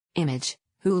Image,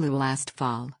 Hulu last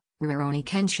fall, Rurouni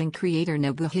Kenshin creator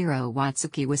Nobuhiro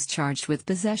Watsuki was charged with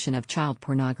possession of child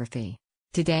pornography.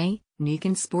 Today,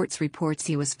 Nikkei Sports reports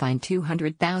he was fined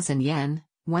 200,000 yen,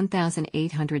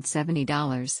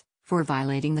 $1,870, for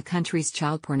violating the country's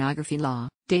child pornography law.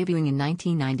 Debuting in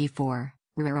 1994,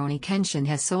 Rurouni Kenshin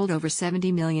has sold over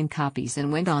 70 million copies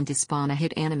and went on to spawn a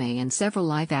hit anime and several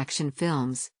live-action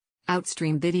films.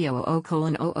 Outstream Video ::::::::::::::::::::::::::::::::::::::::::::::::::::::::::::::::::>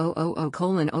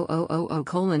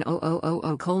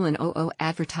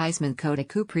 Advertisement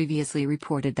Kotaku previously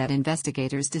reported that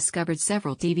investigators discovered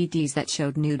several DVDs that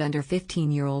showed nude under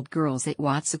 15-year-old girls at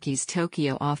Watsuki's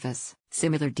Tokyo office.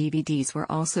 Similar DVDs were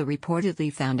also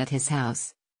reportedly found at his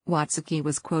house. Watsuki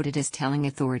was quoted as telling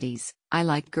authorities, "I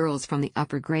liked girls from the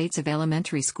upper grades of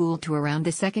elementary school to around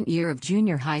the second year of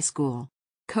junior high school."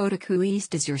 Kotaku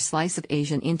East is your slice of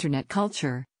Asian internet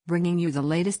culture, bringing you the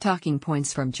latest talking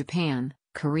points from Japan,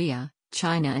 Korea,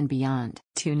 China and beyond.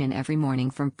 Tune in every morning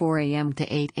from 4 a.m. to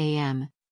 8 a.m.